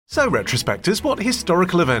So, retrospectors, what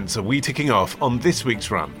historical events are we ticking off on this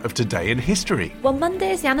week's run of Today in History? Well,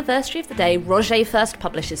 Monday is the anniversary of the day Roger first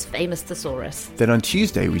published his famous Thesaurus. Then on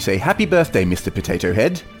Tuesday we say happy birthday, Mr. Potato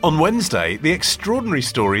Head. On Wednesday, the extraordinary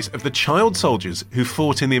stories of the child soldiers who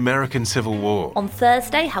fought in the American Civil War. On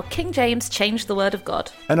Thursday, how King James changed the word of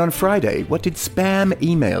God. And on Friday, what did spam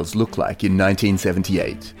emails look like in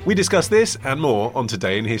 1978? We discuss this and more on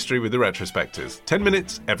Today in History with the retrospectors. 10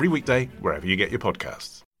 minutes every weekday, wherever you get your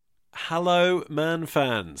podcasts. Hello, Man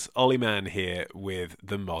fans. Ollie Mann here with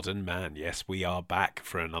The Modern Man. Yes, we are back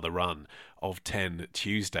for another run of 10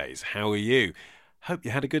 Tuesdays. How are you? Hope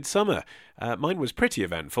you had a good summer. Mine was pretty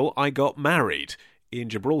eventful. I got married in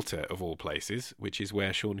Gibraltar, of all places, which is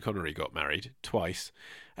where Sean Connery got married twice.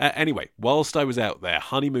 Anyway, whilst I was out there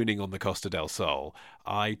honeymooning on the Costa del Sol,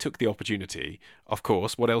 I took the opportunity, of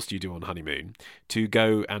course, what else do you do on honeymoon, to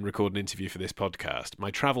go and record an interview for this podcast. My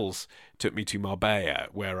travels took me to Marbella,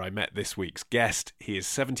 where I met this week's guest. He is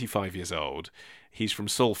 75 years old. He's from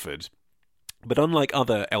Salford. But unlike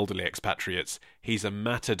other elderly expatriates, he's a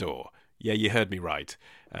matador. Yeah, you heard me right.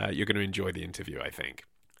 You're going to enjoy the interview, I think.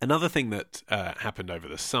 Another thing that happened over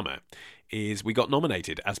the summer is we got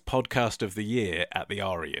nominated as Podcast of the Year at the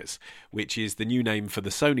ARIAs, which is the new name for the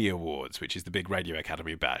Sony Awards, which is the big Radio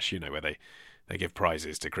Academy bash, you know, where they give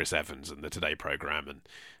prizes to Chris Evans and the Today programme and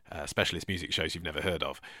specialist music shows you've never heard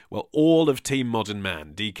of. Well, all of Team Modern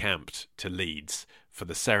Man decamped to Leeds for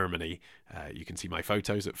the ceremony. You can see my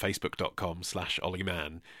photos at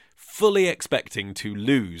facebook.com/OllieMann, fully expecting to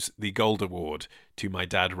lose the Gold Award to My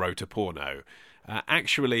Dad Wrote a Porno.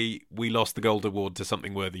 Actually, we lost the Gold Award to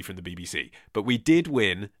something worthy from the BBC, but we did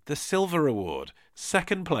win the Silver Award,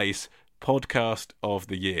 second place Podcast of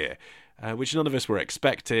the Year, which none of us were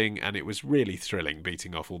expecting, and it was really thrilling,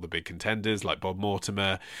 beating off all the big contenders like Bob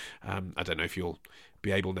Mortimer. I don't know if you'll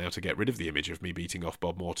be able now to get rid of the image of me beating off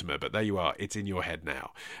Bob Mortimer, but there you are, it's in your head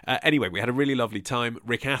now. Anyway, we had a really lovely time.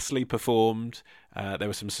 Rick Astley performed, there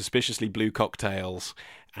were some suspiciously blue cocktails,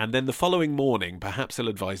 and then the following morning, perhaps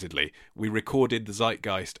ill-advisedly, we recorded the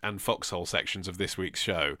Zeitgeist and Foxhole sections of this week's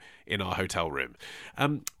show in our hotel room.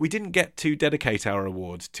 We didn't get to dedicate our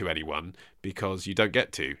award to anyone, because you don't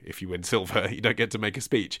get to. If you win silver, you don't get to make a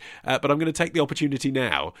speech. But I'm going to take the opportunity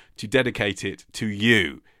now to dedicate it to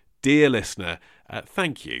you. Dear listener,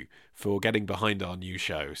 thank you for getting behind our new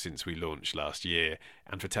show since we launched last year,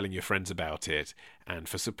 and for telling your friends about it, and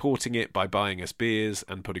for supporting it by buying us beers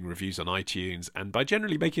and putting reviews on iTunes, and by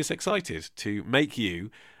generally making us excited to make you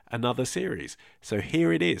another series. So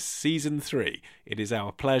here it is, Season 3. It is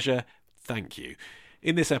our pleasure. Thank you.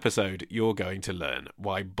 In this episode, you're going to learn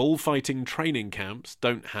why bullfighting training camps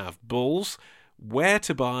don't have bulls, where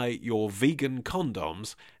to buy your vegan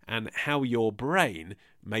condoms, and how your brain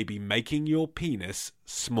may be making your penis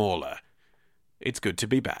smaller. It's good to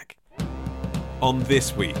be back. On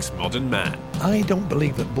this week's Modern Man. I don't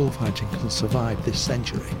believe that bullfighting can survive this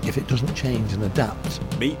century if it doesn't change and adapt.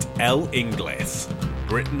 Meet El Ingles,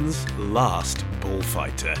 Britain's last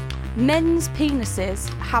bullfighter. Men's penises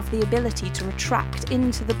have the ability to retract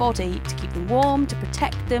into the body to keep them warm, to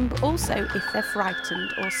protect them, but also if they're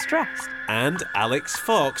frightened or stressed. And Alex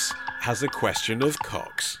Fox has a question of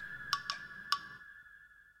cocks.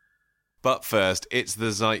 But first, it's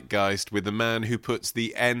the Zeitgeist with the man who puts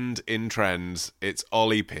the end in trends. It's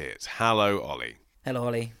Ollie Peart. Hello, Ollie. Hello,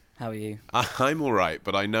 Ollie. How are you? I'm all right,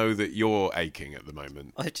 but I know that you're aching at the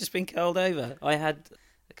moment. I've just been curled over. I had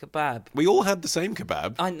a kebab. We all had the same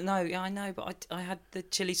kebab. I know, but I had the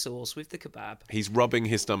chili sauce with the kebab. He's rubbing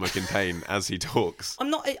his stomach in pain as he talks. I'm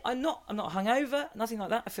not hungover, nothing like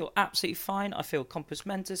that. I feel absolutely fine. I feel compos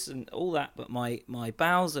mentis and all that, but my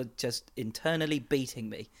bowels are just internally beating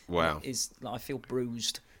me. Wow. I feel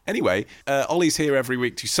bruised. Anyway, Ollie's here every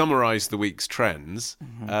week to summarise the week's trends.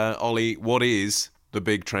 Ollie, what is the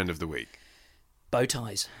big trend of the week? Bow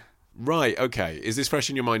ties. Right, okay. Is this fresh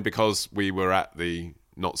in your mind because we were at the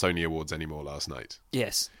Not Sony Awards anymore last night?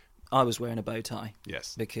 Yes, I was wearing a bow tie.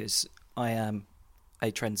 Yes. Because I am a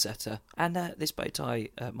trendsetter. And this bow tie,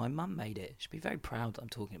 my mum made it. She'd be very proud that I'm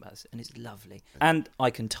talking about this, and it's lovely. And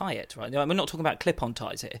I can tie it, right? We're not talking about clip-on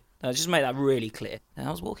ties here. No, just make that really clear. And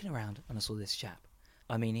I was walking around and I saw this chap.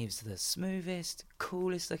 I mean, he was the smoothest,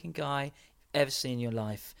 coolest looking guy you've ever seen in your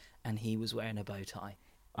life, and he was wearing a bow tie.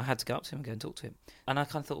 I had to go up to him and go and talk to him. And I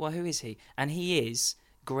kind of thought, well, who is he? And he is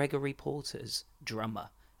Gregory Porter's drummer,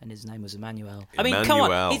 and his name was Emmanuel. I mean, come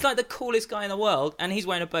on, he's like the coolest guy in the world, and he's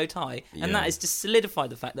wearing a bow tie, and that has just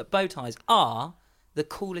solidified the fact that bow ties are the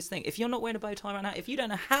coolest thing. If you're not wearing a bow tie right now, if you don't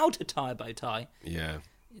know how to tie a bow tie,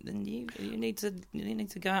 then you need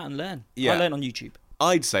to go out and learn. Yeah. I learn on YouTube.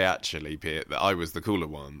 I'd say, actually, Pete, that I was the cooler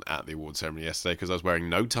one at the award ceremony yesterday because I was wearing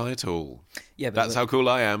no tie at all. Yeah, but that's how cool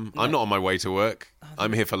I am. No. I'm not on my way to work.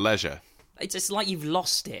 I'm here for leisure. It's just like you've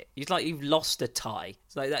lost it. It's like you've lost a tie.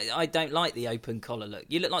 It's like I don't like the open collar look.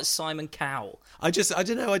 You look like Simon Cowell. I don't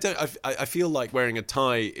know. I feel like wearing a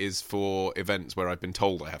tie is for events where I've been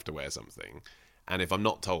told I have to wear something. And if I'm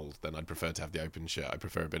not told, then I'd prefer to have the open shirt. I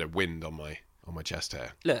prefer a bit of wind on my chest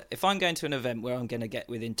hair. Look, if I'm going to an event where I'm going to get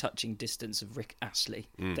within touching distance of Rick Astley,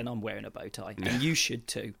 then I'm wearing a bow tie. And you should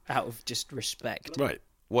too, out of just respect. Right.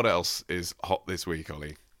 What else is hot this week,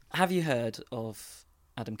 Ollie? Have you heard of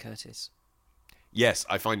Adam Curtis? Yes,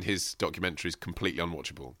 I find his documentaries completely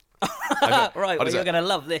unwatchable. Right, well, you're going to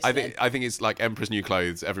love this. I think it's like Emperor's New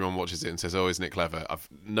Clothes. Everyone watches it and says, "Oh, isn't it clever?" I've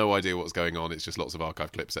no idea what's going on. It's just lots of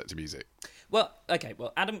archive clips set to music. Well, okay.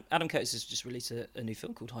 Well, Adam Curtis has just released a new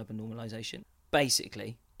film called Hypernormalization.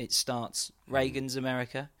 Basically, it starts Reagan's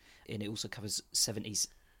America, and it also covers 70s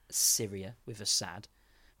Syria with Assad.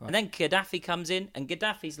 Right. And then Gaddafi comes in, and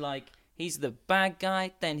Gaddafi's like, he's the bad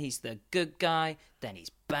guy, then he's the good guy, then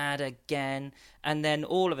he's bad again. And then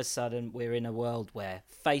all of a sudden, we're in a world where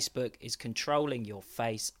Facebook is controlling your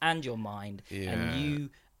face and your mind, and you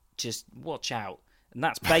just watch out. And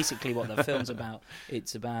that's basically what the film's about.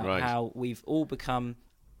 It's about how we've all become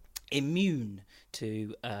immune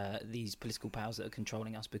to these political powers that are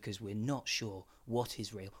controlling us because we're not sure what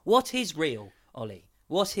is real. What is real, Ollie?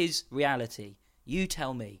 What is reality? You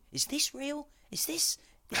tell me. Is this real? Is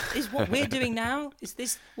what we're doing now?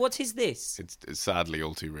 What is this? It's sadly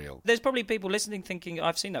all too real. There's probably people listening thinking,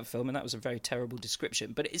 I've seen that film and that was a very terrible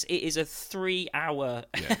description, but it is a 3-hour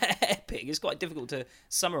epic. It's quite difficult to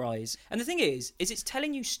summarise. And the thing is it's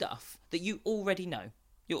telling you stuff that you already know.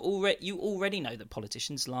 You already know that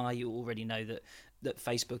politicians lie. You already know that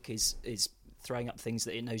Facebook is throwing up things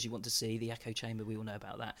that it knows you want to see. The echo chamber, we all know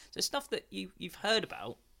about that. So stuff that you've heard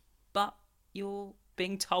about, but you're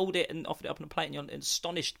being told it and offered it up on a plate and you're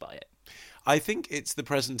astonished by it. I think it's the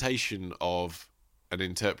presentation of an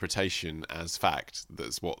interpretation as fact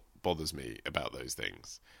that's what bothers me about those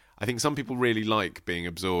things. I think some people really like being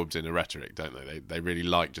absorbed in a rhetoric, don't they? They really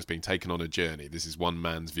like just being taken on a journey. This is one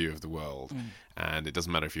man's view of the world, and it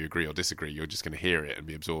doesn't matter if you agree or disagree. You're just going to hear it and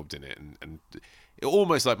be absorbed in it. And it,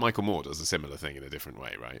 almost like Michael Moore does a similar thing in a different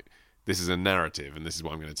way, right? This is a narrative, and this is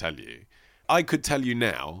what I'm going to tell you. I could tell you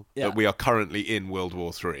now that we are currently in World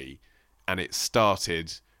War III, and it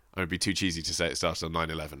started... It would be too cheesy to say it started on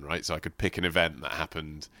 9/11, right? So I could pick an event that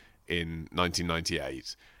happened in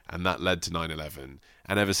 1998, and that led to 9/11.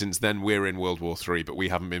 And ever since then, we're in World War III, but we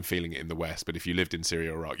haven't been feeling it in the West. But if you lived in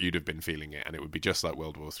Syria or Iraq, you'd have been feeling it, and it would be just like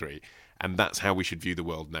World War III. And that's how we should view the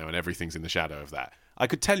world now, and everything's in the shadow of that. I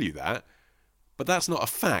could tell you that, but that's not a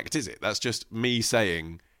fact, is it? That's just me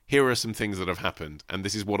saying, here are some things that have happened, and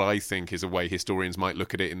this is what I think is a way historians might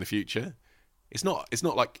look at it in the future. It's not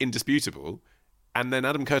like indisputable. And then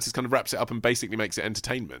Adam Curtis kind of wraps it up and basically makes it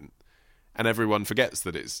entertainment. And everyone forgets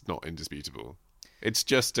that it's not indisputable. It's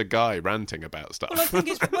just a guy ranting about stuff. Well, I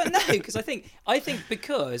think because I think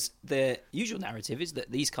because the usual narrative is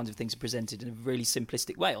that these kinds of things are presented in a really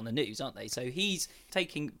simplistic way on the news, aren't they? So he's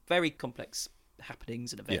taking very complex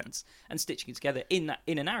happenings and events and stitching it together in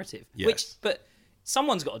a narrative. Yes. But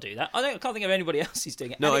someone's got to do that. I can't think of anybody else who's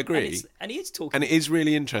doing it. No, I agree. And he is talking. And it is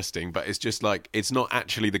really interesting, but it's just like, it's not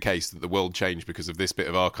actually the case that the world changed because of this bit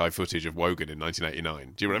of archive footage of Wogan in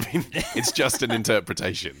 1989. Do you know what I mean? It's just an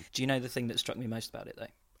interpretation. Do you know the thing that struck me most about it,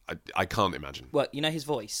 though? I can't imagine. Well, you know his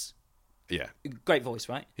voice? Yeah. Great voice,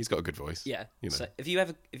 right? He's got a good voice. Yeah. You know. So if you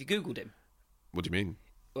Googled him. What do you mean?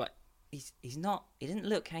 Right. He didn't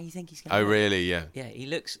look how you think he's going to look. Oh, really? Yeah. Yeah, he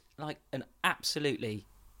looks like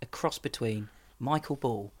a cross between Michael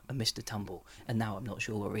Ball and Mr. Tumble, and now I'm not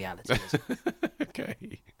sure what reality is. Okay.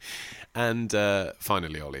 And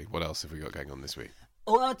finally, Ollie, what else have we got going on this week?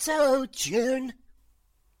 Auto-tune.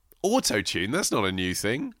 Auto-tune? That's not a new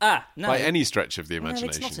thing. No. By any stretch of the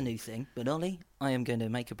imagination. No, it's not a new thing, but Ollie, I am going to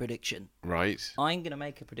make a prediction. Right. I'm going to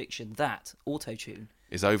make a prediction that auto-tune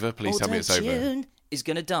is over. Please tell me it's over. Is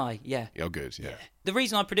going to die, yeah. Oh, good, yeah. The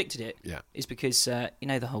reason I predicted it is because, you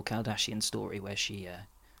know the whole Kardashian story where she...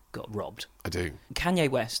 got robbed. I do. Kanye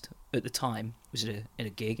West, at the time, was at a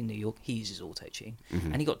gig in New York. He uses auto-tune.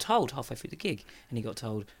 And he got told halfway through the gig, and he got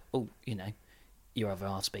told, oh, you know, your other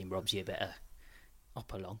half's been robbed, you better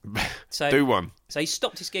hop along. So, do one. So he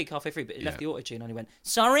stopped his gig halfway through, but he left the auto-tune and he went,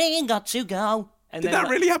 sorry, got to go. And did that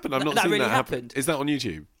really happen? I've not seen that happen. Happened. Is that on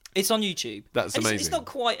YouTube? It's on YouTube. That's amazing. It's not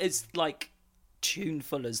quite as,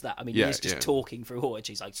 tuneful as that. I mean, he's just talking through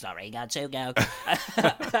auto-tune. He's like, sorry, got to go.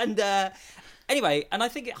 And... anyway, and I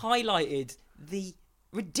think it highlighted the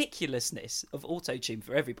ridiculousness of auto-tune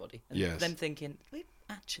for everybody. And them thinking,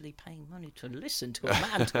 actually paying money to listen to a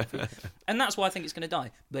man talking. And that's why I think it's going to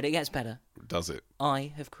die. But it gets better. Does it?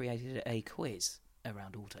 I have created a quiz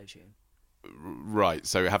around autotune. Right,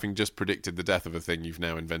 so having just predicted the death of a thing, you've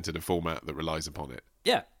now invented a format that relies upon it.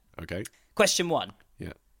 Yeah. Okay. Question 1.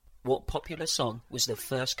 Yeah. What popular song was the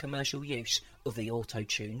first commercial use of the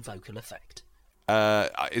auto-tune vocal effect?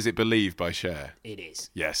 Is it Believe by Cher? It is.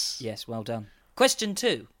 Yes. Yes, well done. Question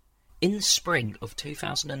 2. In the spring of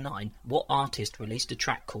 2009, what artist released a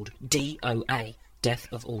track called DOA, Death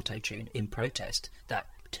of Autotune, in protest that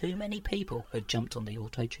too many people had jumped on the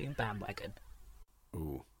autotune bandwagon?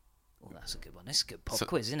 Ooh. Oh, that's a good one. That's a good pop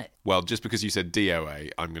quiz, isn't it? Well, just because you said DOA,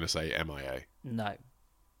 I'm going to say MIA. No.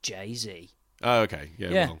 Jay-Z. Oh, okay. Yeah,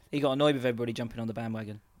 well. He got annoyed with everybody jumping on the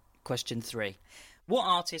bandwagon. Question 3. What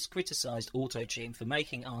artist criticised autotune for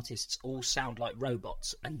making artists all sound like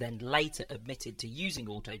robots and then later admitted to using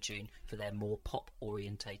autotune for their more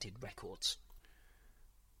pop-orientated records?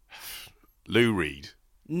 Lou Reed.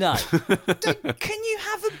 No. Can you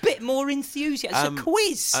have a bit more enthusiasm? It's a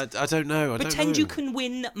quiz. I don't know. Pretend you can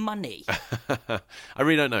win money. I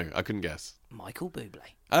really don't know. I couldn't guess. Michael Bublé.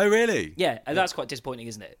 Oh, really? Yeah, and that's quite disappointing,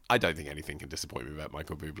 isn't it? I don't think anything can disappoint me about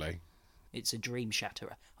Michael Bublé. It's a dream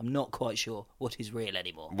shatterer. I'm not quite sure what is real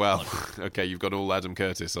anymore. Well, okay, you've got all Adam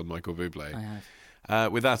Curtis on Michael Bublé. I have.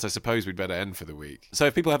 With that, I suppose we'd better end for the week. So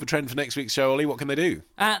if people have a trend for next week's show, Ollie, what can they do?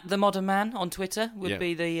 At The Modern Man on Twitter would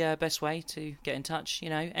be the best way to get in touch. You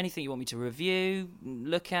know, anything you want me to review,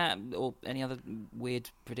 look at, or any other weird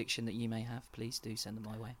prediction that you may have, please do send them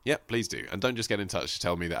my way. Yep, please do. And don't just get in touch to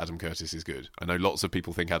tell me that Adam Curtis is good. I know lots of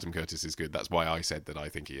people think Adam Curtis is good. That's why I said that I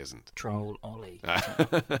think he isn't. Troll Ollie.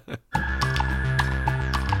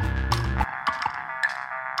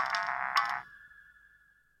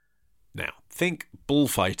 Now, think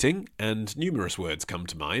bullfighting, and numerous words come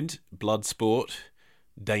to mind. Blood sport,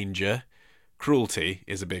 danger, cruelty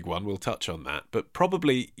is a big one. We'll touch on that. But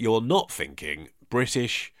probably you're not thinking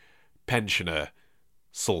British pensioner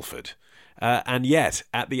Salford. And yet,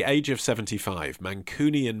 at the age of 75,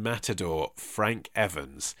 Mancunian matador Frank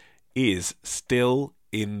Evans is still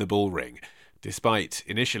in the bull ring, despite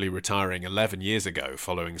initially retiring 11 years ago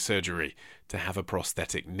following surgery to have a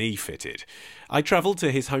prosthetic knee fitted. I travelled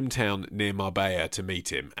to his hometown near Marbella to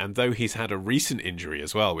meet him, and though he's had a recent injury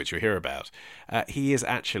as well, which you'll hear about, he is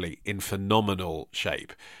actually in phenomenal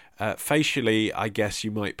shape. Facially, I guess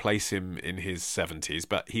you might place him in his 70s,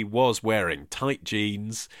 but he was wearing tight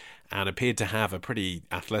jeans and appeared to have a pretty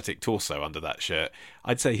athletic torso under that shirt.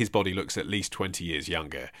 I'd say his body looks at least 20 years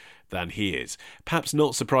younger than he is. Perhaps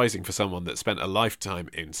not surprising for someone that spent a lifetime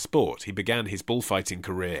in sport. He began his bullfighting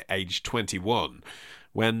career aged 21,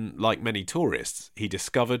 when, like many tourists, he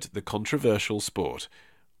discovered the controversial sport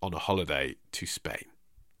on a holiday to Spain.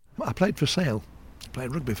 I played for Sale. I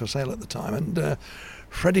played rugby for Sale at the time, and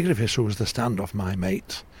Freddie Griffiths, who was the standoff, my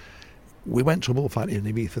mate, we went to a bullfight in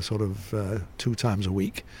Ibiza sort of 2 times a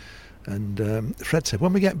week. And Fred said,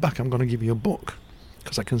 when we get back, I'm going to give you a book,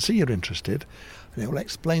 because I can see you're interested, and it will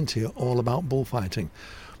explain to you all about bullfighting.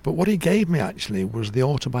 But what he gave me, actually, was the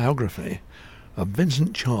autobiography of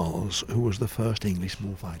Vincent Charles, who was the first English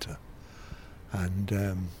bullfighter. And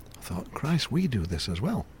I thought, Christ, we do this as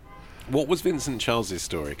well. What was Vincent Charles's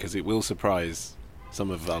story? Because it will surprise some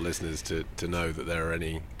of our listeners to know that there are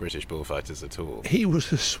any British bullfighters at all. He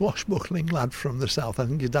was a swashbuckling lad from the south. I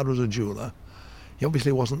think his dad was a jeweller. He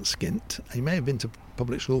obviously wasn't skint. He may have been to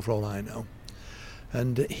public school for all I know.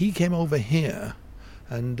 And he came over here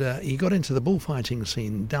and he got into the bullfighting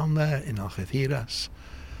scene down there in Algeciras,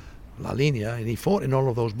 La Linea, and he fought in all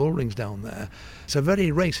of those bull rings down there. It's a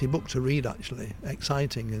very racy book to read, actually,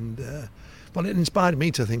 exciting, and well, it inspired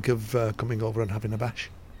me to think of coming over and having a bash.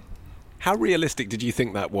 How realistic did you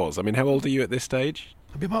think that was? I mean, how old are you at this stage?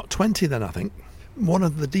 I'd be about 20 then, I think. One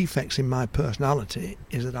of the defects in my personality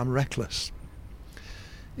is that I'm reckless.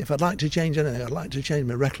 If I'd like to change anything, I'd like to change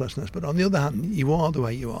my recklessness. But on the other hand, you are the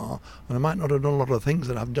way you are, and I might not have done a lot of things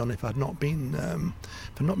that I've done if I'd not been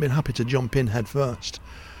happy to jump in head first.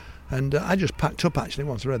 And I just packed up, actually,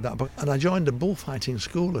 once I read that book, and I joined a bullfighting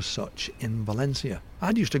school as such in Valencia.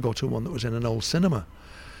 I used to go to one that was in an old cinema.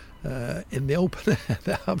 In the open air,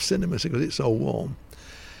 they have cinemas because it's so warm.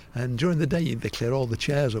 And during the day, they clear all the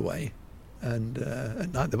chairs away, and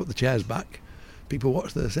at night they put the chairs back. People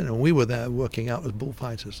watch the cinema. We were there working out as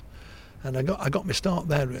bullfighters, and I got my start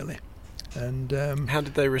there, really. And how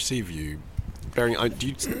did they receive you? Do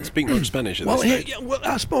you speak much Spanish at this stage? Yeah, well,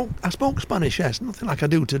 I spoke Spanish, yes, nothing like I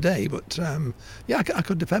do today, but yeah, I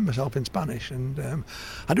could defend myself in Spanish. And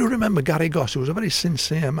I do remember Gary Goss, who was a very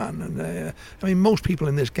sincere man. And I mean, most people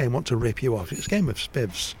in this game want to rip you off. It's a game of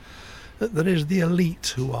spivs. There is the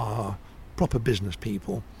elite who are proper business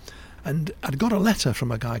people. And I'd got a letter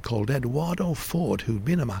from a guy called Eduardo Ford, who'd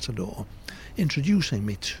been a matador, introducing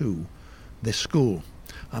me to this school.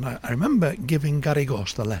 And I remember giving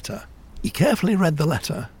Garrigos the letter. He carefully read the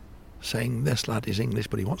letter, saying, this lad is English,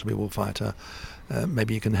 but he wants to be a bullfighter.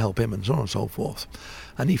 Maybe you can help him, and so on and so forth.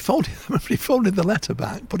 And he folded the letter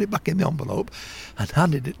back, put it back in the envelope, and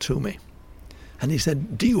handed it to me. And he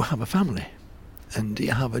said, do you have a family? And do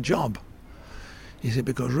you have a job? He said,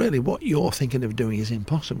 because really what you're thinking of doing is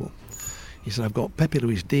impossible. He said, I've got Pepe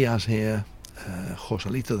Luis Diaz here,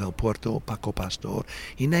 Joselito del Puerto, Paco Pastor.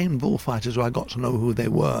 He named bullfighters who I got to know who they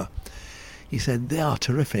were. He said, they are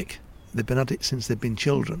terrific. They've been at it since they've been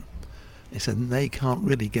children. He said, and they can't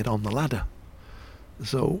really get on the ladder.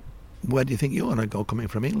 So where do you think you're going to go coming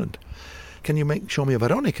from England? Can you show me a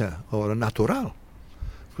Veronica or a Natural?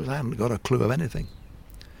 Because I haven't got a clue of anything.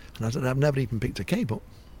 And I said, I've never even picked a cape up.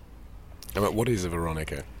 What is a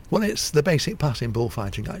Veronica? Well, it's the basic pass in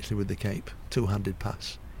bullfighting, actually, with the cape, two-handed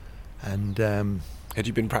pass. And had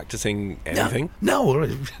you been practicing anything? No,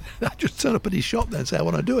 I just turned up at his shop there and said, I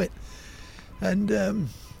want to do it. And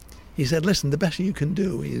he said, listen, the best you can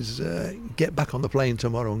do is get back on the plane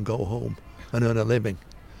tomorrow and go home and earn a living.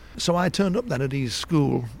 So I turned up then at his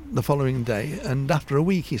school the following day, and after a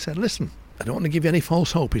week he said, listen, I don't want to give you any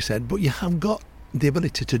false hope, he said, but you have got the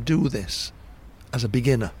ability to do this as a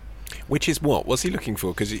beginner. Which is what? What's he looking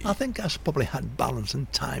for? I think I probably had balance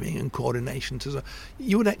and timing and coordination.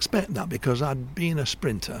 You would expect that because I'd been a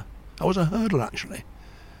sprinter. I was a hurdler, actually.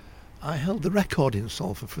 I held the record in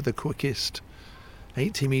Salford for the quickest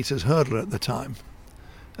 80 metres hurdler at the time.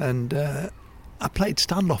 And I played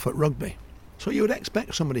standoff at rugby. So you would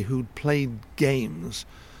expect somebody who'd played games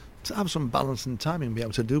to have some balance and timing, be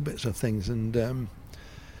able to do bits of things. And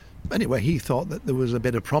anyway, he thought that there was a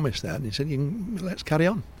bit of promise there, and he said, let's carry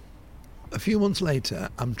on. A few months later,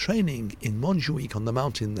 I'm training in Montjuic on the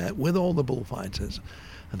mountain there with all the bullfighters,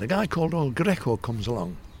 and a guy called old Greco comes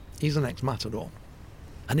along. He's an ex-matador.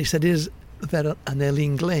 And he said, is there an El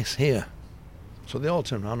Inglés here? So they all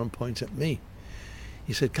turn around and point at me.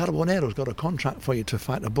 He said, Carbonero's got a contract for you to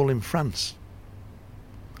fight a bull in France.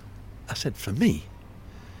 I said, for me?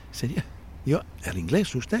 He said, yeah. You're El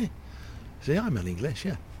Inglés, usted? I said, yeah, I'm El Inglés,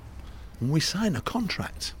 yeah. And we signed a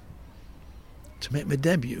contract to make my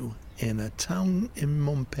debut in a town in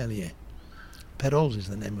Montpellier. Perros is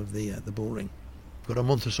the name of the bull ring. Got a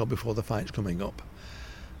month or so before the fight's coming up.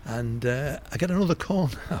 And I get another call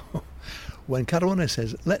now when Carbone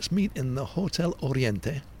says, let's meet in the Hotel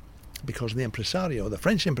Oriente, because the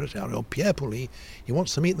French impresario, Pierre Pouly, he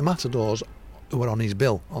wants to meet the matadors who were on his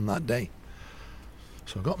bill on that day.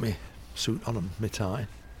 So I got my suit on and my tie,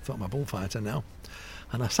 thought I'm a bullfighter now.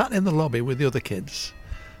 And I sat in the lobby with the other kids,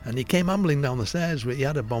 and he came ambling down the stairs. He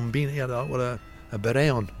had a bombina, he had a beret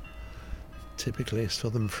on, typically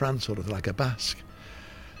southern France, sort of like a Basque.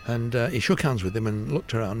 And he shook hands with him and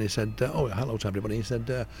looked around and he said, oh, hello to everybody. He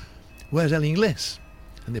said, where's El Inglés?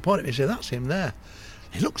 And they pointed at me and said, that's him there.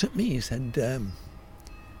 He looked at me, he said,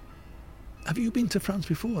 have you been to France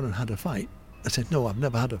before and had a fight? I said, no, I've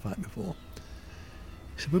never had a fight before.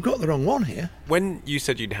 He said, we've got the wrong one here. When you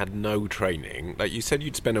said you'd had no training, like you said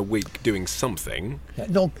you'd spent a week doing something.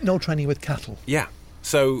 Yeah, no training with cattle. Yeah.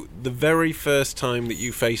 So the very first time that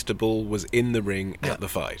you faced a bull was in the ring at the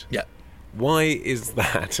fight. Yeah. Why is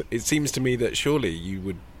that? It seems to me that surely you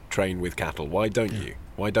would train with cattle. Why don't you?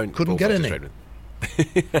 Why don't couldn't get any? Train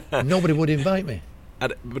with... Nobody would invite me.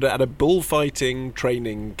 But at a bullfighting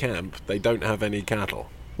training camp, they don't have any cattle.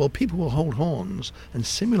 Well, people will hold horns and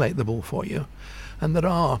simulate the bull for you. And there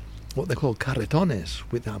are what they call carretones,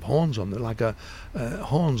 which have horns on them, like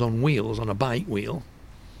horns on wheels, on a bike wheel.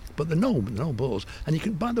 But there are no bulls. And you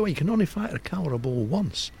can, by the way, you can only fight a cow or a bull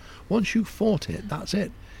once. Once you've fought it, that's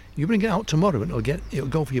it. You bring it out tomorrow and it'll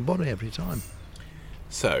go for your body every time.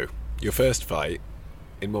 So, your first fight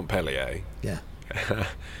in Montpellier. Yeah.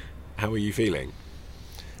 How were you feeling?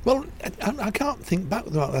 Well, I can't think back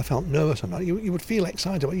that I felt nervous or not. You would feel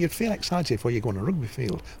excited. You'd feel excited before you go on a rugby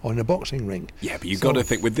field or in a boxing ring. Yeah, but you've got to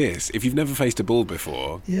think with this, if you've never faced a bull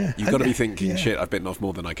before, you've got to be thinking, shit, I've bitten off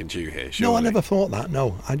more than I can chew here, surely. No, I never thought that,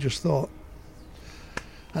 no. I just thought...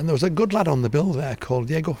 And there was a good lad on the bill there called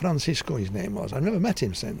Diego Francisco, his name was. I've never met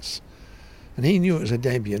him since. And he knew it was a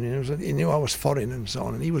debut, and he knew I was foreign and so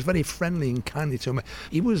on, and he was very friendly and kindly to me.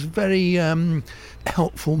 He was very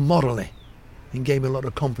helpful morally. He gave me a lot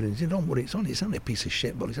of confidence. He said, don't worry, it's only a piece of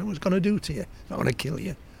shit, but he said, what's it going to do to you? It's not going to kill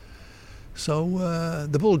you. So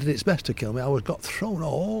the bull did its best to kill me. I got thrown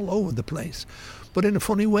all over the place. But in a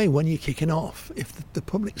funny way, when you're kicking off, if the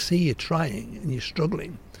public see you trying and you're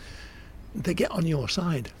struggling, they get on your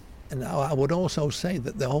side. And I would also say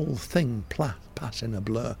that the whole thing passed in a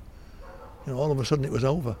blur. All of a sudden it was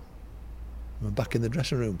over. We're back in the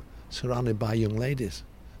dressing room, surrounded by young ladies.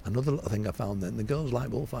 Another little thing I found then, the girls like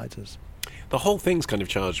bullfighters. The whole thing's kind of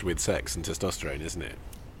charged with sex and testosterone, isn't it?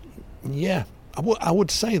 Yeah. I would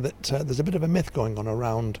say that there's a bit of a myth going on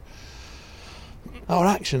around our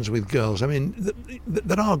actions with girls. I mean,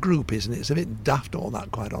 there are groupies, and it's a bit daft all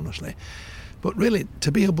that, quite honestly. But really,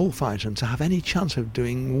 to be a bullfighter and to have any chance of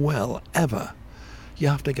doing well ever, you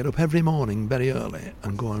have to get up every morning very early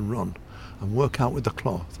and go and run and work out with the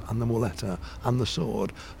cloth and the muleta and the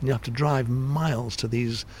sword. And you have to drive miles to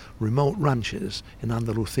these remote ranches in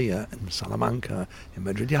Andalusia, in Salamanca, in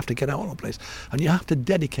Madrid. You have to get out all the place. And you have to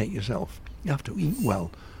dedicate yourself. You have to eat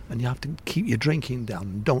well. And you have to keep your drinking down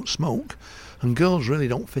and don't smoke. And girls really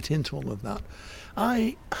don't fit into all of that.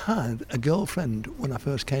 I had a girlfriend when I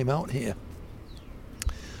first came out here.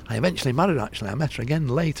 I eventually married her, actually. I met her again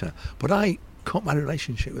later. But I cut my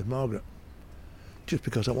relationship with Margaret just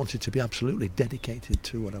because I wanted to be absolutely dedicated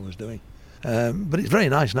to what I was doing. But it's very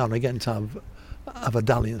nice now and again to have a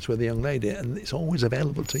dalliance with a young lady, and it's always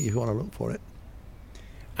available to you if you want to look for it.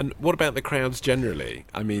 And what about the crowds generally?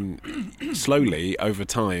 I mean, slowly, over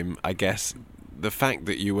time, I guess, the fact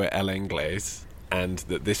that you were El Inglés and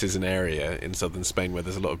that this is an area in southern Spain where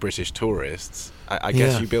there's a lot of British tourists, I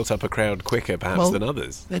guess you built up a crowd quicker perhaps than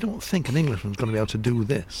others. They don't think an Englishman's going to be able to do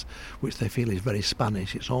this, which they feel is very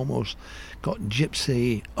Spanish. It's almost got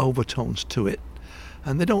gypsy overtones to it.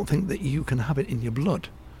 And they don't think that you can have it in your blood.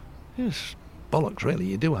 It's bollocks, really.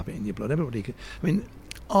 You do have it in your blood. Everybody can. I mean,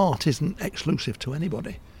 art isn't exclusive to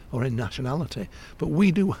anybody or any nationality, but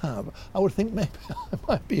we do have. I would think maybe I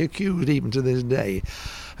might be accused even to this day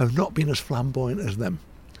of not being as flamboyant as them.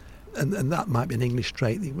 And that might be an English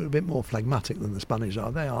trait. They're a bit more phlegmatic than the Spanish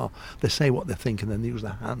are. They say what they think and then they use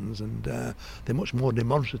their hands, and they're much more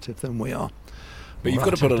demonstrative than we are. But you've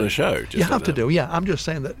got to put on a show. You have to do, yeah. I'm just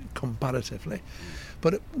saying that comparatively.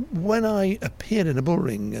 But when I appear in a bull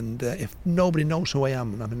ring, and if nobody knows who I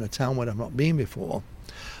am, and I'm in a town where I've not been before,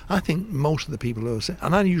 I think most of the people who say,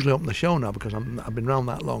 and I usually open the show now because I've been around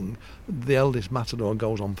that long, the eldest matador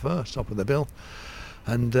goes on first, top of the bill.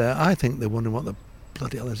 And I think they're wondering what the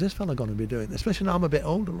bloody hell is this fella going to be doing, especially now I'm a bit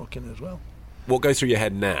older looking as well. What goes through your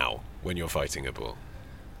head now when you're fighting a bull?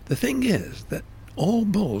 The thing is that all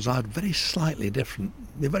bulls are very slightly different.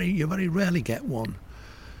 You very rarely get one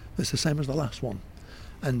that's the same as the last one.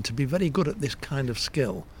 And to be very good at this kind of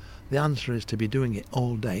skill, the answer is to be doing it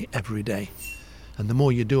all day, every day. And the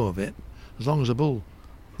more you do of it, as long as a bull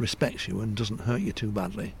respects you and doesn't hurt you too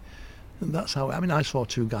badly. And that's how, I saw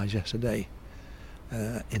two guys yesterday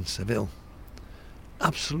in Seville.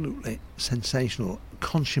 Absolutely sensational,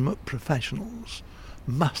 consummate professionals,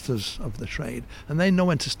 masters of the trade. And they know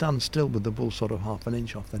when to stand still with the bull sort of half an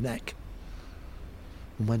inch off the neck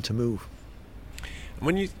and when to move.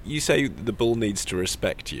 When you say the bull needs to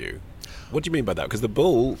respect you, what do you mean by that? Because the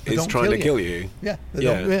bull is trying to kill you. Yeah,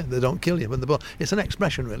 they don't kill you. But the bull, it's an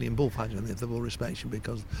expression really in bullfighting if the bull respects you,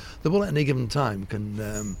 because the bull at any given time can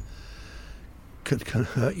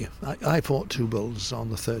hurt you. I fought two bulls on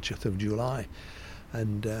the 30th of July,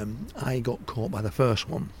 and I got caught by the first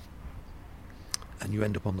one. And you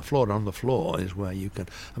end up on the floor. And on the floor is where you can.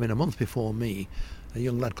 A month before me, a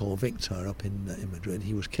young lad called Victor up in Madrid,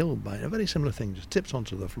 he was killed by a very similar thing, just tips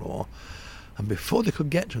onto the floor. And before they could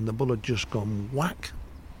get to him, the bull had just gone whack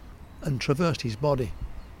and traversed his body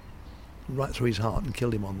right through his heart and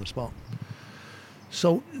killed him on the spot.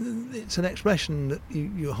 So it's an expression that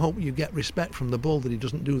you hope you get respect from the bull, that he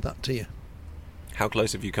doesn't do that to you. How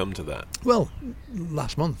close have you come to that? Well,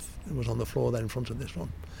 last month it was on the floor there in front of this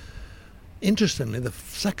one. Interestingly, the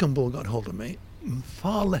second bull got hold of me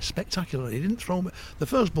far less spectacular. He didn't throw me. The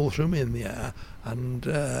first bull threw me in the air and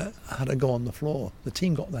had a go on the floor. The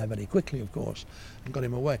team got there very quickly, of course, and got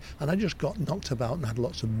him away. And I just got knocked about and had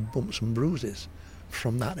lots of bumps and bruises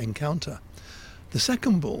from that encounter. The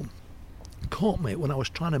second bull caught me when I was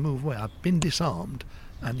trying to move away. I'd been disarmed,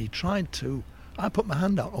 and he tried to. I put my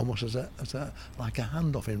hand out almost as like a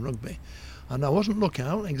handoff in rugby, and I wasn't looking. I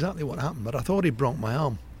don't know exactly what happened, but I thought he broke my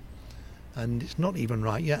arm. And it's not even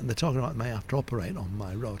right yet, and they're talking about I may have to operate on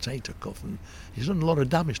my rotator cuff, and he's done a lot of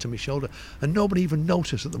damage to my shoulder, and nobody even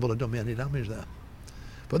noticed that the bull had done me any damage there.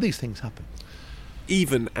 But these things happen.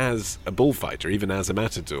 Even as a bullfighter, even as a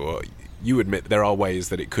matador, you admit there are ways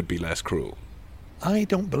that it could be less cruel. I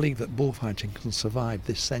don't believe that bullfighting can survive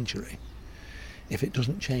this century if it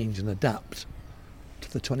doesn't change and adapt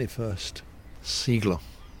to the 21st siglo.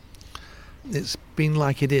 It's been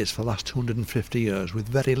like it is for the last 250 years with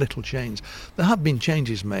very little change. There have been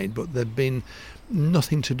changes made, but they've been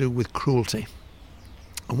nothing to do with cruelty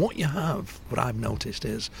And what I've noticed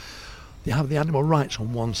is, you have the animal rights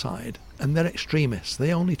on one side, and they're extremists.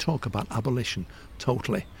 They only talk about abolition,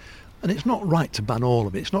 totally. And it's not right to ban all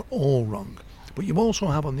of it. It's not all wrong. But you also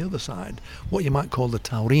have on the other side what you might call the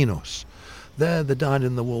taurinos. They're the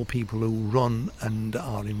dyed-in-the-wool people who run and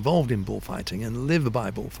are involved in bullfighting and live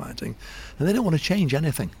by bullfighting, and they don't want to change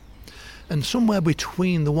anything. And somewhere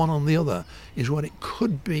between the one and the other is where it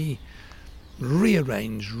could be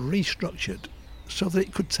rearranged, restructured, so that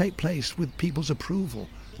it could take place with people's approval.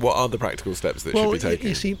 What are the practical steps that should be taken?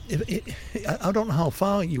 You see, I don't know how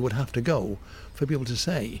far you would have to go for people to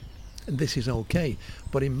say this is okay,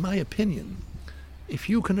 but in my opinion, if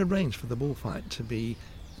you can arrange for the bullfight to be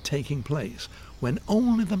taking place when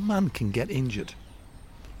only the man can get injured,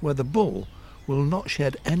 where the bull will not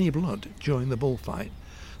shed any blood during the bullfight,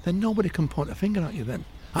 then nobody can point a finger at you then.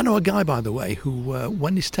 I know a guy, by the way, who,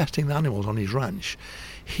 when he's testing the animals on his ranch,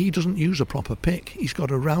 he doesn't use a proper pick. He's got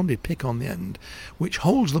a rounded pick on the end, which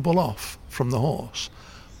holds the bull off from the horse,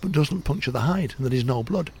 but doesn't puncture the hide, and there is no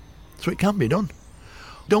blood. So it can be done.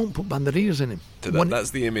 Don't put banderillas in him. So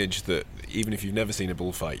that's the image that, even if you've never seen a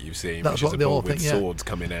bullfight, you've seen, that's which is what a they bull all with think, yeah. swords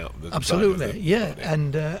coming out. Absolutely, yeah.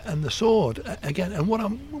 And the sword, again, and one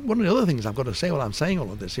of the other things I've got to say while I'm saying all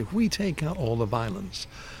of this, if we take out all the violence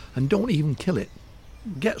and don't even kill it,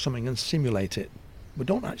 get something and simulate it, but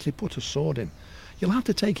don't actually put a sword in, you'll have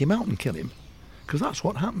to take him out and kill him, because that's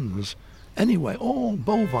what happens. Anyway, all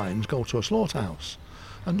bovines go to a slaughterhouse,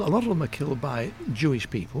 and a lot of them are killed by Jewish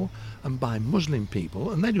people and by Muslim people,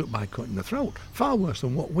 and they do it by cutting the throat. Far worse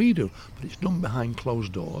than what we do, but it's done behind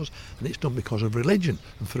closed doors, and it's done because of religion,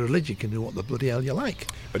 and for religion you can do what the bloody hell you like.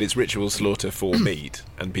 But it's ritual slaughter for meat,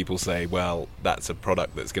 and people say, well, that's a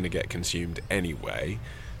product that's going to get consumed anyway.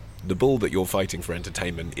 The bull that you're fighting for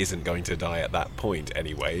entertainment isn't going to die at that point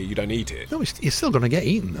anyway. You don't eat it. No, it's still going to get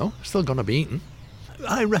eaten, though. It's still going to be eaten.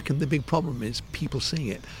 I reckon the big problem is people seeing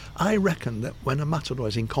it. I reckon that when a matador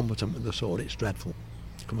is incompetent with the sword, it's dreadful.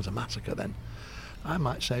 It becomes a massacre then. I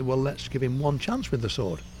might say, well, let's give him one chance with the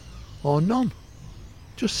sword. Or none.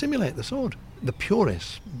 Just simulate the sword. The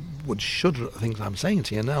purists would shudder at the things I'm saying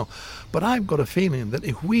to you now. But I've got a feeling that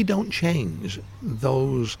if we don't change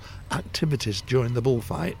those activities during the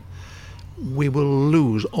bullfight, we will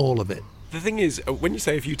lose all of it. The thing is, when you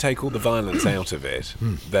say if you take all the violence out of it,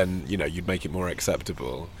 then, you'd make it more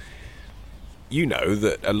acceptable. You know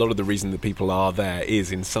that a lot of the reason that people are there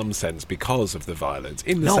is, in some sense, because of the violence,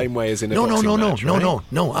 in the same way as in a boxing match, right?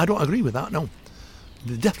 No, I don't agree with that, no.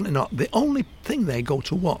 They're definitely not. The only thing they go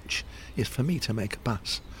to watch is for me to make a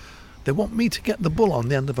pass. They want me to get the bull on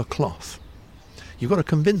the end of a cloth. You've got to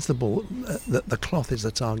convince the bull that the cloth is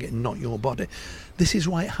the target and not your body. This is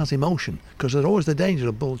why it has emotion, because there's always the danger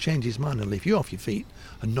the bull change his mind and leave you off your feet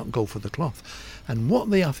and not go for the cloth. And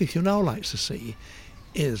what the aficionado likes to see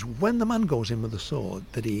is when the man goes in with the sword,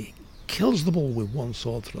 that he kills the bull with one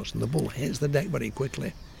sword thrust and the bull hits the deck very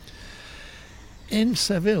quickly. In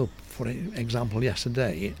Seville, for example,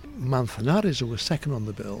 yesterday, Manzanares, who was second on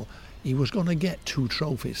the bill, he was going to get 2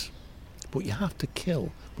 trophies. But you have to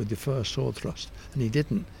kill with the first sword thrust, and he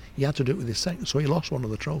didn't. He had to do it with his second, so he lost one of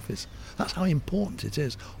the trophies. That's how important it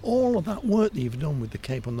is. All of that work that you've done with the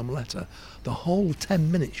cape and the muleta, the whole 10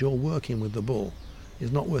 minutes you're working with the bull,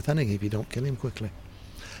 is not worth anything if you don't kill him quickly.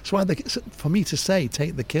 So for me to say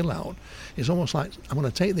take the kill out is almost like I'm going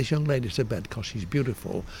to take this young lady to bed because she's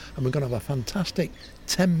beautiful, and we're going to have a fantastic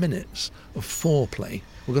 10 minutes of foreplay.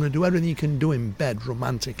 We're going to do everything you can do in bed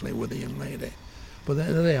romantically with a young lady. But at the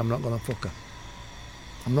end of the day, I'm not going to fuck her.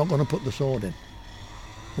 I'm not going to put the sword in.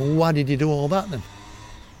 Well, why did you do all that then?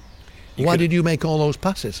 Why did you make all those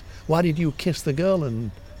passes? Why did you kiss the girl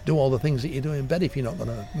and do all the things that you do in bed if you're not going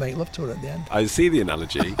to make love to her at the end? I see the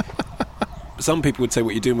analogy. Some people would say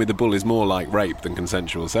what you're doing with the bull is more like rape than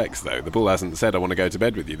consensual sex, though. The bull hasn't said, I want to go to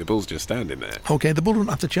bed with you. The bull's just standing there. Okay, the bull doesn't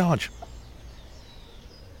have to charge.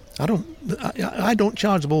 I don't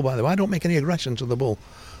charge the bull, by the way. I don't make any aggression to the bull.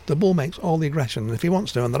 The bull makes all the aggression, and if he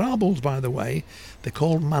wants to, and there are bulls, by the way, they're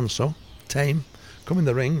called manso, tame, come in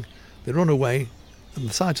the ring, they run away on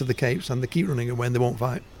the sides of the capes, and they keep running away and they won't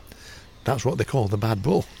fight. That's what they call the bad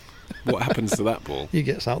bull. What happens to that bull? He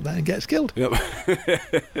gets out there and gets killed. Yep.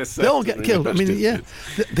 They all get killed. I mean, yeah.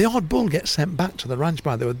 The odd bull gets sent back to the ranch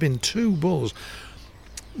by. There have been 2 bulls.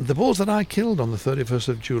 The bulls that I killed on the 31st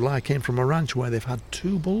of July came from a ranch where they've had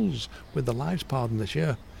 2 bulls with their lives pardoned this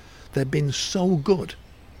year. They've been so good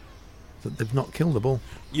that they've not killed the bull.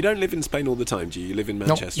 You don't live in Spain all the time, do you? You live in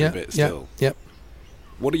Manchester a bit still? Yep.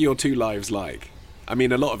 What are your 2 lives like? I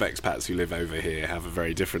mean, a lot of expats who live over here have a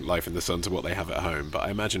very different life in the sun to what they have at home, but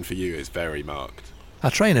I imagine for you it's very marked. I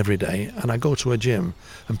train every day and I go to a gym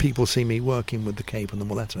and people see me working with the cape and the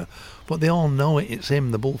muleta, but they all know it's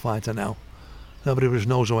him, the Bullfighter now. Nobody just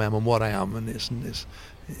knows who I am and what I am, and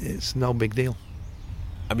it's no big deal.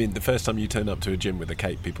 I mean, the first time you turned up to a gym with a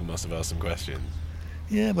cape, people must have asked some questions.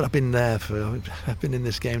 Yeah, but I've been in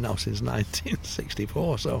this game now since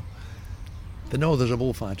 1964, so they know there's a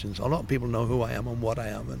Bullfighter. So a lot of people know who I am and what I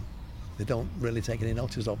am, and they don't really take any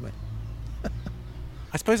notice of me.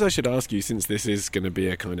 I suppose I should ask you, since this is going to be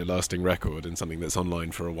a kind of lasting record and something that's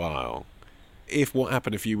online for a while, if what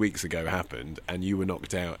happened a few weeks ago happened and you were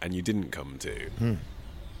knocked out and you didn't come to,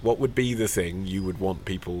 what would be the thing you would want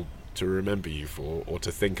people to remember you for, or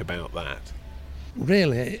to think about that?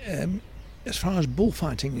 Really, as far as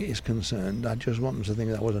bullfighting is concerned, I just want them to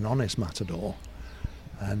think that I was an honest matador.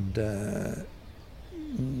 And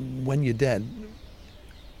when you're dead,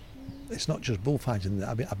 it's not just bullfighting.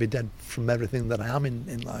 I'd be dead from everything that I am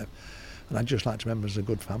in life. And I'd just like to remember as a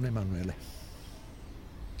good family man, really.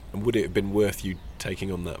 And would it have been worth you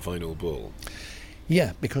taking on that final bull?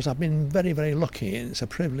 Yeah, because I've been very, very lucky, and it's a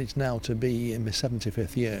privilege now to be in my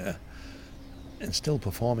 75th year and still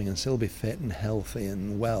performing and still be fit and healthy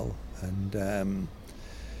and well. And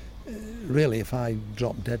really, if I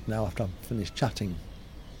drop dead now after I've finished chatting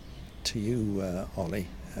to you, Ollie,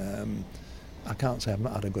 I can't say I've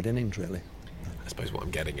not had a good innings, really. I suppose what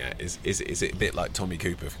I'm getting at is it a bit like Tommy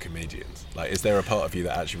Cooper for comedians? Like, is there a part of you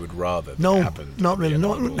that actually would rather that it happened? Not really.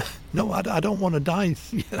 No, I don't want to die.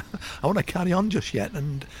 I want to carry on just yet.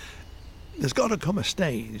 And there's got to come a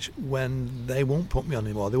stage when they won't put me on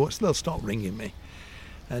anymore. They'll stop ringing me.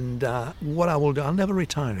 And what I will do, I'll never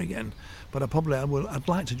retire again, but I'd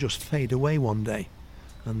like to just fade away one day.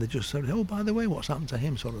 And they just say, oh, by the way, what's happened to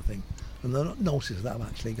him, sort of thing. And they'll not notice that I'm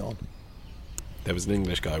actually gone. There was an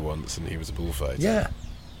English guy once and he was a bullfighter. Yeah. Do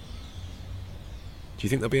you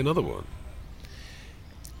think there'll be another one?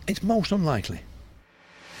 It's most unlikely.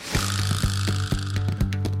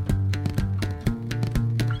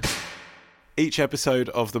 Each episode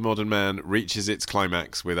of The Modern Man reaches its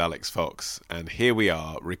climax with Alex Fox, and here we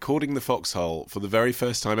are, recording the Foxhole for the very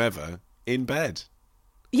first time ever, in bed.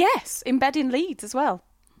 Yes, in bed in Leeds as well.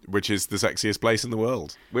 Which is the sexiest place in the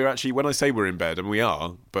world. We're actually, when I say we're in bed, and we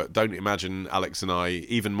are, but don't imagine Alex and I,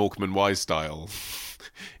 even Morecambe and Wise style,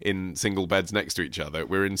 in single beds next to each other.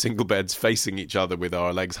 We're in single beds facing each other with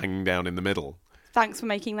our legs hanging down in the middle. Thanks for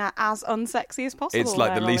making that as unsexy as possible. It's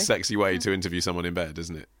like the Ollie. least sexy way to interview someone in bed,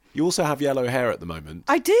 isn't it? You also have yellow hair at the moment.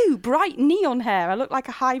 I do. Bright neon hair. I look like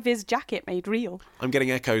a high-vis jacket made real. I'm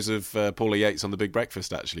getting echoes of Paula Yates on The Big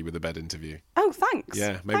Breakfast, actually, with the bed interview. Oh, thanks.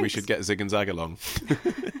 Yeah, maybe we should get Zig and Zag along.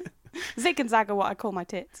 Zig and Zag are what I call my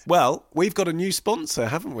tits. Well, we've got a new sponsor,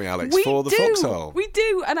 haven't we, Alex, for the Foxhole? We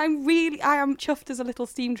do, and I am chuffed as a little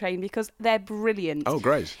steam train because they're brilliant. Oh,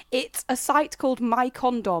 great. It's a site called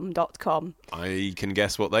mycondom.com. I can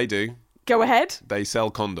guess what they do. Go ahead. They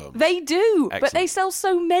sell condoms. They do, Excellent. but they sell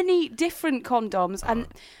so many different condoms. And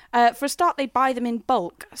for a start, they buy them in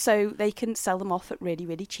bulk, so they can sell them off at really,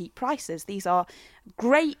 really cheap prices. These are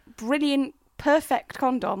great, brilliant, perfect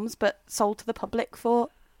condoms, but sold to the public for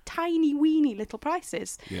tiny, weeny little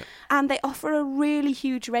prices. Yeah. And they offer a really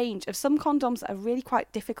huge range of some condoms that are really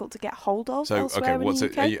quite difficult to get hold of elsewhere in the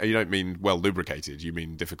UK. You don't mean well lubricated, you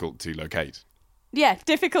mean difficult to locate? Yeah,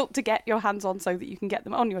 difficult to get your hands on so that you can get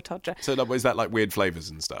them on your todger. So is that like weird flavours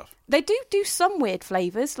and stuff? They do some weird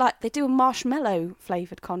flavours, like they do a marshmallow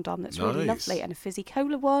flavoured condom that's really lovely, and a fizzy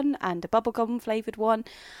cola one, and a bubblegum flavoured one.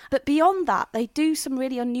 But beyond that, they do some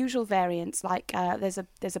really unusual variants, like there's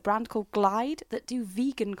a brand called Glide that do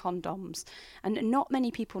vegan condoms. And not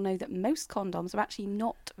many people know that most condoms are actually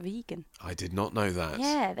not vegan. I did not know that.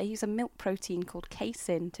 Yeah, they use a milk protein called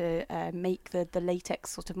casein to make the latex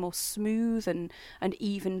sort of more smooth and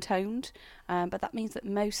even toned, but that means that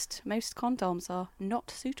most condoms are not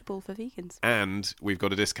suitable for vegans. And we've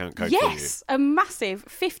got a discount code for you. Yes, a massive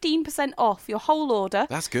 15% off your whole order.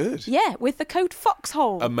 That's good. Yeah, with the code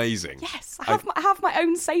Foxhole. Amazing. Yes, I have my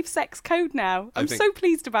own safe sex code now. I'm so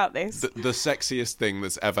pleased about this. The sexiest thing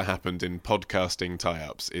that's ever happened in podcasting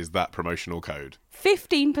tie-ups is that promotional code.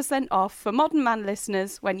 15% off for Modern Man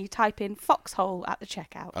listeners when you type in Foxhole at the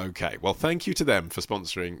checkout. Okay, well, thank you to them for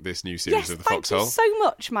sponsoring this new series of the Foxhole. Thank you so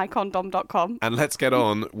much, mycondom.com. And let's get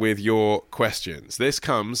on with your questions. This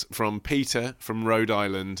comes from Peter from Rhode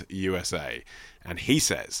Island, USA. And he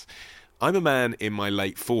says, I'm a man in my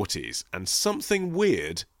late 40s and something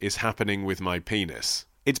weird is happening with my penis.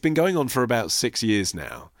 It's been going on for about 6 years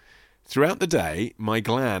now. Throughout the day, my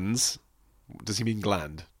glands... Does he mean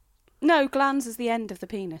gland? No, glans is the end of the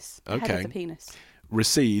penis. The Okay. head of the penis.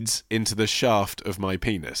 Recedes into the shaft of my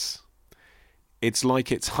penis. It's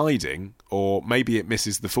like it's hiding Or maybe it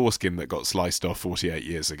misses the foreskin that got sliced off 48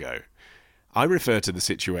 years ago. I refer to the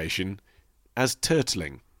situation as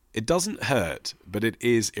turtling. It doesn't hurt, but it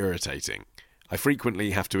is irritating. I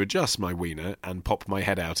frequently have to adjust my wiener and pop my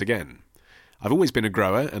head out again. I've always been a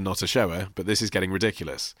grower and not a shower, but this is getting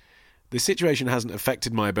ridiculous. This situation hasn't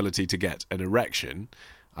affected my ability to get an erection.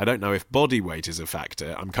 I don't know if body weight is a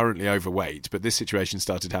factor. I'm currently overweight, but this situation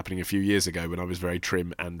started happening a few years ago when I was very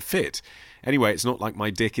trim and fit. Anyway, it's not like my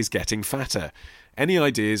dick is getting fatter. Any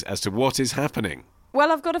ideas as to what is happening?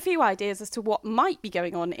 Well, I've got a few ideas as to what might be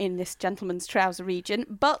going on in this gentleman's trouser region,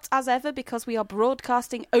 but as ever, because we are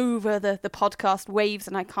broadcasting over the podcast waves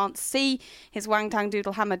and I can't see his Wangtang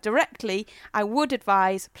Doodle Hammer directly, I would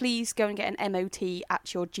advise please go and get an MOT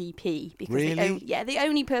at your GP. Because really? the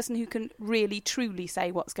only person who can really truly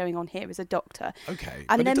say what's going on here is a doctor. Okay.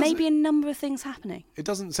 And there may be a number of things happening. It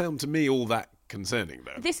doesn't sound to me all that concerning,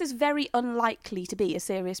 though. This is very unlikely to be a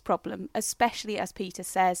serious problem, especially as Peter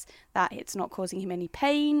says that it's not causing him any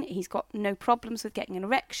pain, he's got no problems with getting an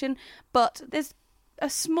erection, but there's a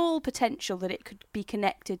small potential that it could be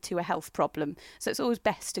connected to a health problem. So it's always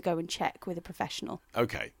best to go and check with a professional.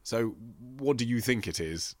 Okay, so what do you think it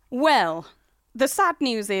is? Well, the sad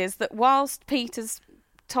news is that whilst Peter's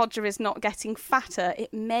Todger is not getting fatter,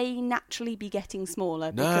 it may naturally be getting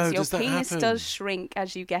smaller because your penis does shrink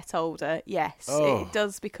as you get older. Yes, It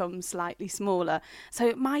does become slightly smaller. So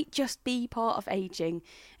it might just be part of ageing.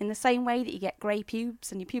 In the same way that you get grey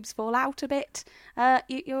pubes and your pubes fall out a bit,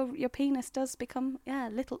 your penis does become a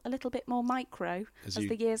little bit more micro as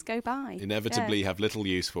the years go by. Inevitably have little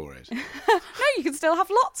use for it. No, you can still have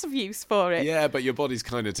lots of use for it. Yeah, but your body's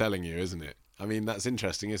kind of telling you, isn't it? I mean, that's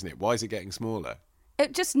interesting, isn't it? Why is it getting smaller?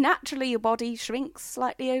 It just naturally, your body shrinks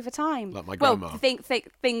slightly over time. Like my grandma. Well,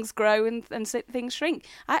 things grow and things shrink.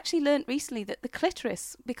 I actually learnt recently that the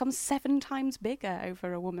clitoris becomes 7 times bigger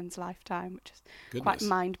over a woman's lifetime, which is quite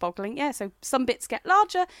mind-boggling. Yeah, so some bits get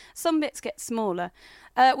larger, some bits get smaller.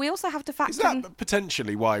 We also have to factor in... Is that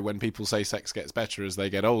potentially why when people say sex gets better as they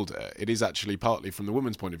get older, it is actually partly from the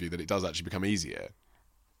woman's point of view that it does actually become easier?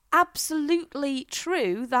 Absolutely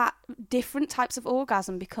true that different types of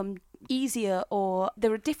orgasm become easier, or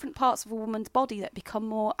there are different parts of a woman's body that become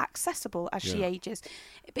more accessible as she ages.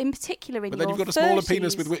 In particular in your 30s. But then you've got a smaller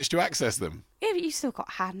penis with which to access them. Yeah, but you've still got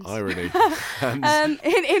hands. Irony. Hands.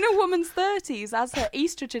 In a woman's 30s, as her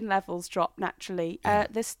estrogen levels drop naturally,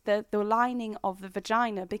 the lining of the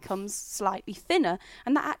vagina becomes slightly thinner,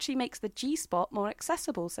 and that actually makes the G-spot more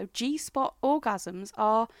accessible. So G-spot orgasms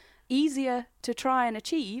are easier to try and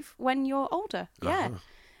achieve when you're older. Yeah.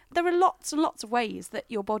 There are lots and lots of ways that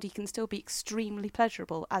your body can still be extremely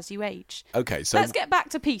pleasurable as you age. Okay, so... Let's get back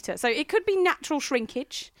to Peter. So it could be natural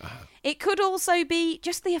shrinkage. It could also be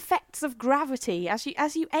just the effects of gravity. As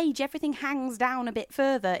you age, everything hangs down a bit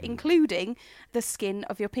further, including the skin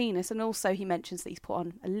of your penis. And also he mentions that he's put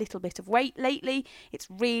on a little bit of weight lately. It's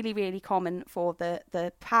really, really common for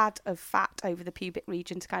the pad of fat over the pubic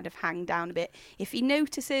region to kind of hang down a bit. If he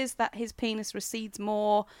notices that his penis recedes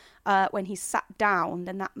more when he's sat down,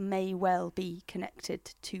 then that may well be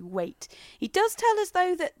connected to weight. He does tell us,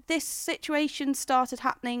 though, that this situation started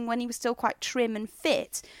happening when he was still quite trim and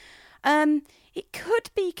fit. It could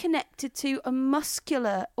be connected to a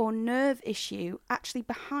muscular or nerve issue actually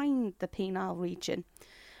behind the penile region.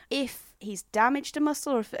 If he's damaged a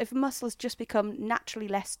muscle, or if a muscle has just become naturally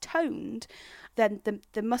less toned, then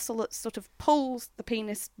the muscle that sort of pulls the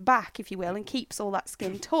penis back, if you will, and keeps all that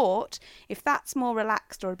skin taut, if that's more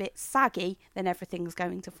relaxed or a bit saggy, then everything's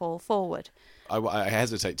going to fall forward. I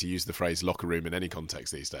hesitate to use the phrase locker room in any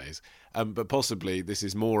context these days, but possibly this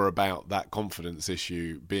is more about that confidence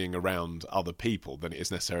issue being around other people than it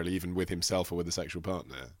is necessarily even with himself or with a sexual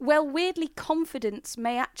partner. Well, weirdly, confidence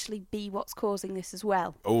may actually be what's causing this as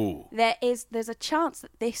well. Oh. There's a chance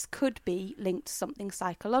that this could be linked to something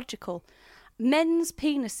psychological. Men's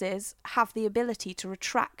penises have the ability to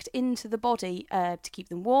retract into the body to keep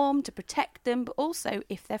them warm, to protect them, but also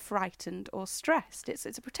if they're frightened or stressed. It's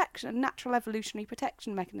a protection, a natural evolutionary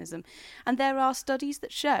protection mechanism. And there are studies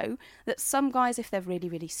that show that some guys, if they're really,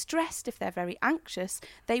 really stressed, if they're very anxious,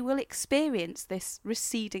 they will experience this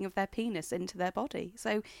receding of their penis into their body.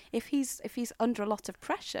 So if he's under a lot of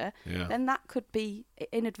pressure, then that could be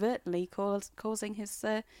inadvertently causing his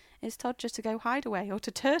Todger to go hideaway, or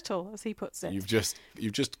to turtle, as he puts it. You've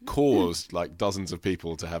just caused like dozens of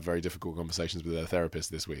people to have very difficult conversations with their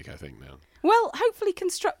therapist this week, I think, now. Well, hopefully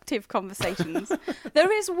constructive conversations.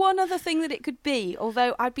 There is one other thing that it could be,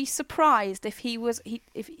 although I'd be surprised if he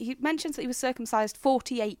mentions that he was circumcised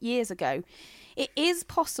 48 years ago. It is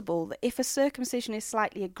possible that if a circumcision is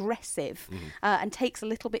slightly aggressive and takes a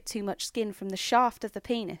little bit too much skin from the shaft of the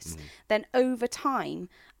penis, then over time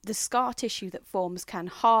the scar tissue that forms can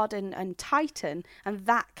harden and tighten, and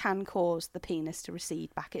that can cause the penis to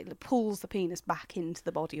recede back. It pulls the penis back into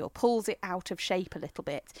the body or pulls it out of shape a little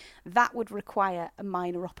bit. That would require a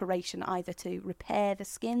minor operation, either to repair the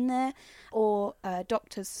skin there, or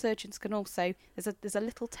surgeons can also, there's a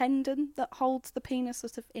little tendon that holds the penis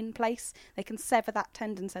sort of in place. They can sever that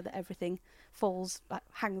tendon so that everything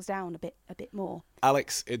hangs down a bit more.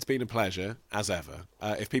 Alex, it's been a pleasure, as ever.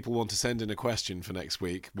 If people want to send in a question for next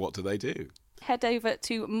week, what do they do? Head over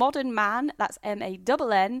to modernman, that's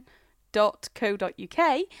MANN.co.uk,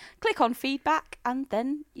 click on feedback, and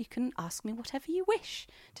then you can ask me whatever you wish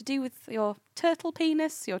to do with your turtle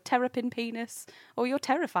penis, your terrapin penis, or your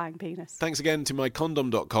terrifying penis. Thanks again to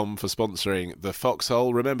mycondom.com for sponsoring the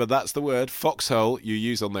Foxhole. Remember, that's the word, Foxhole, you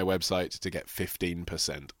use on their website to get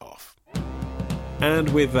 15% off.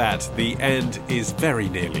 And with that, the end is very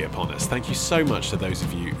nearly upon us. Thank you so much to those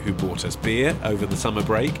of you who bought us beer over the summer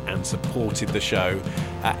break and supported the show.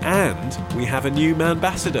 And we have a new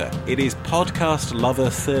ambassador. It is Podcast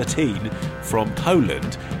Lover 13 from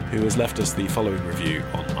Poland, who has left us the following review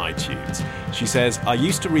on iTunes. She says, I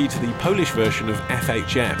used to read the Polish version of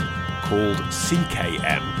FHM called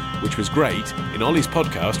CKM, which was great. In Ollie's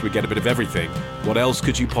podcast, we get a bit of everything. What else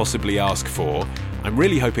could you possibly ask for? I'm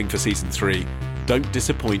really hoping for season 3. Don't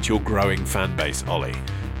disappoint your growing fan base, Ollie.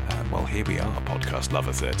 Well, here we are, Podcast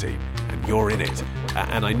Lover 13, and you're in it.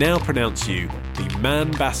 And I now pronounce you the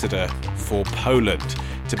Manbassador for Poland.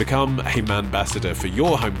 To become a Manbassador for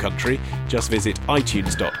your home country, just visit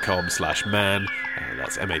itunes.com/man,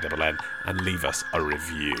 that's MANN, and leave us a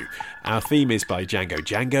review. Our theme is by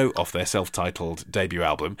Django off their self-titled debut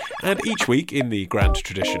album, and each week, in the grand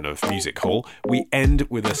tradition of Music Hall, we end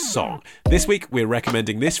with a song. This week, we're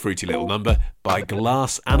recommending this fruity little number by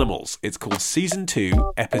Glass Animals. It's called Season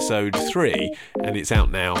 2, Episode 3, and it's out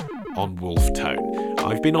now on Wolf Tone.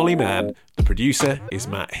 I've been Ollie Mann, the producer is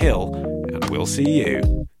Matt Hill, and we'll see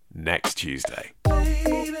you next Tuesday.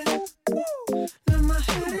 Baby, now my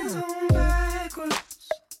head is on backwards,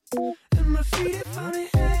 and my feet are funny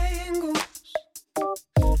angles,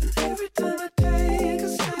 and every time I take a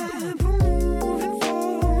step, I'm moving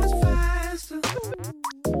forwards faster,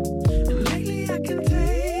 and lately I can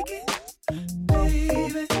take it,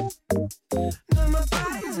 baby, now my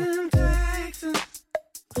body's intact,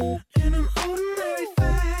 in an ordinary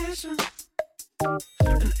fashion,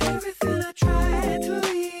 and everything I tried to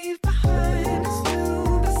leave behind is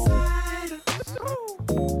still beside us. Oh,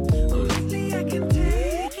 lately I can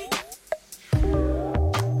take it.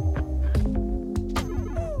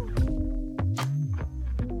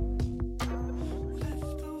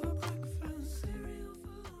 Leftover breakfast cereal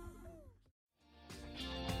for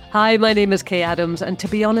Hi, my name is Kay Adams, and to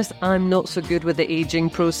be honest, I'm not so good with the ageing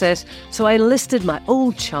process, so I enlisted my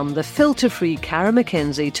old chum, the filter-free Cara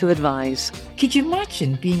McKenzie, to advise. Could you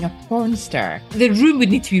imagine being a porn star? The room would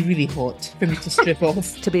need to be really hot for me to strip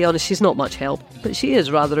off. To be honest, she's not much help, but she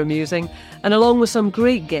is rather amusing. And along with some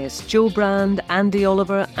great guests, Joe Brand, Andy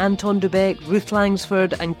Oliver, Anton Dubeck, Ruth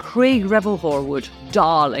Langsford and Craig Revel-Horwood,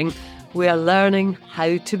 darling, we are learning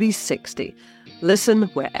how to be 60. Listen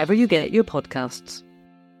wherever you get your podcasts.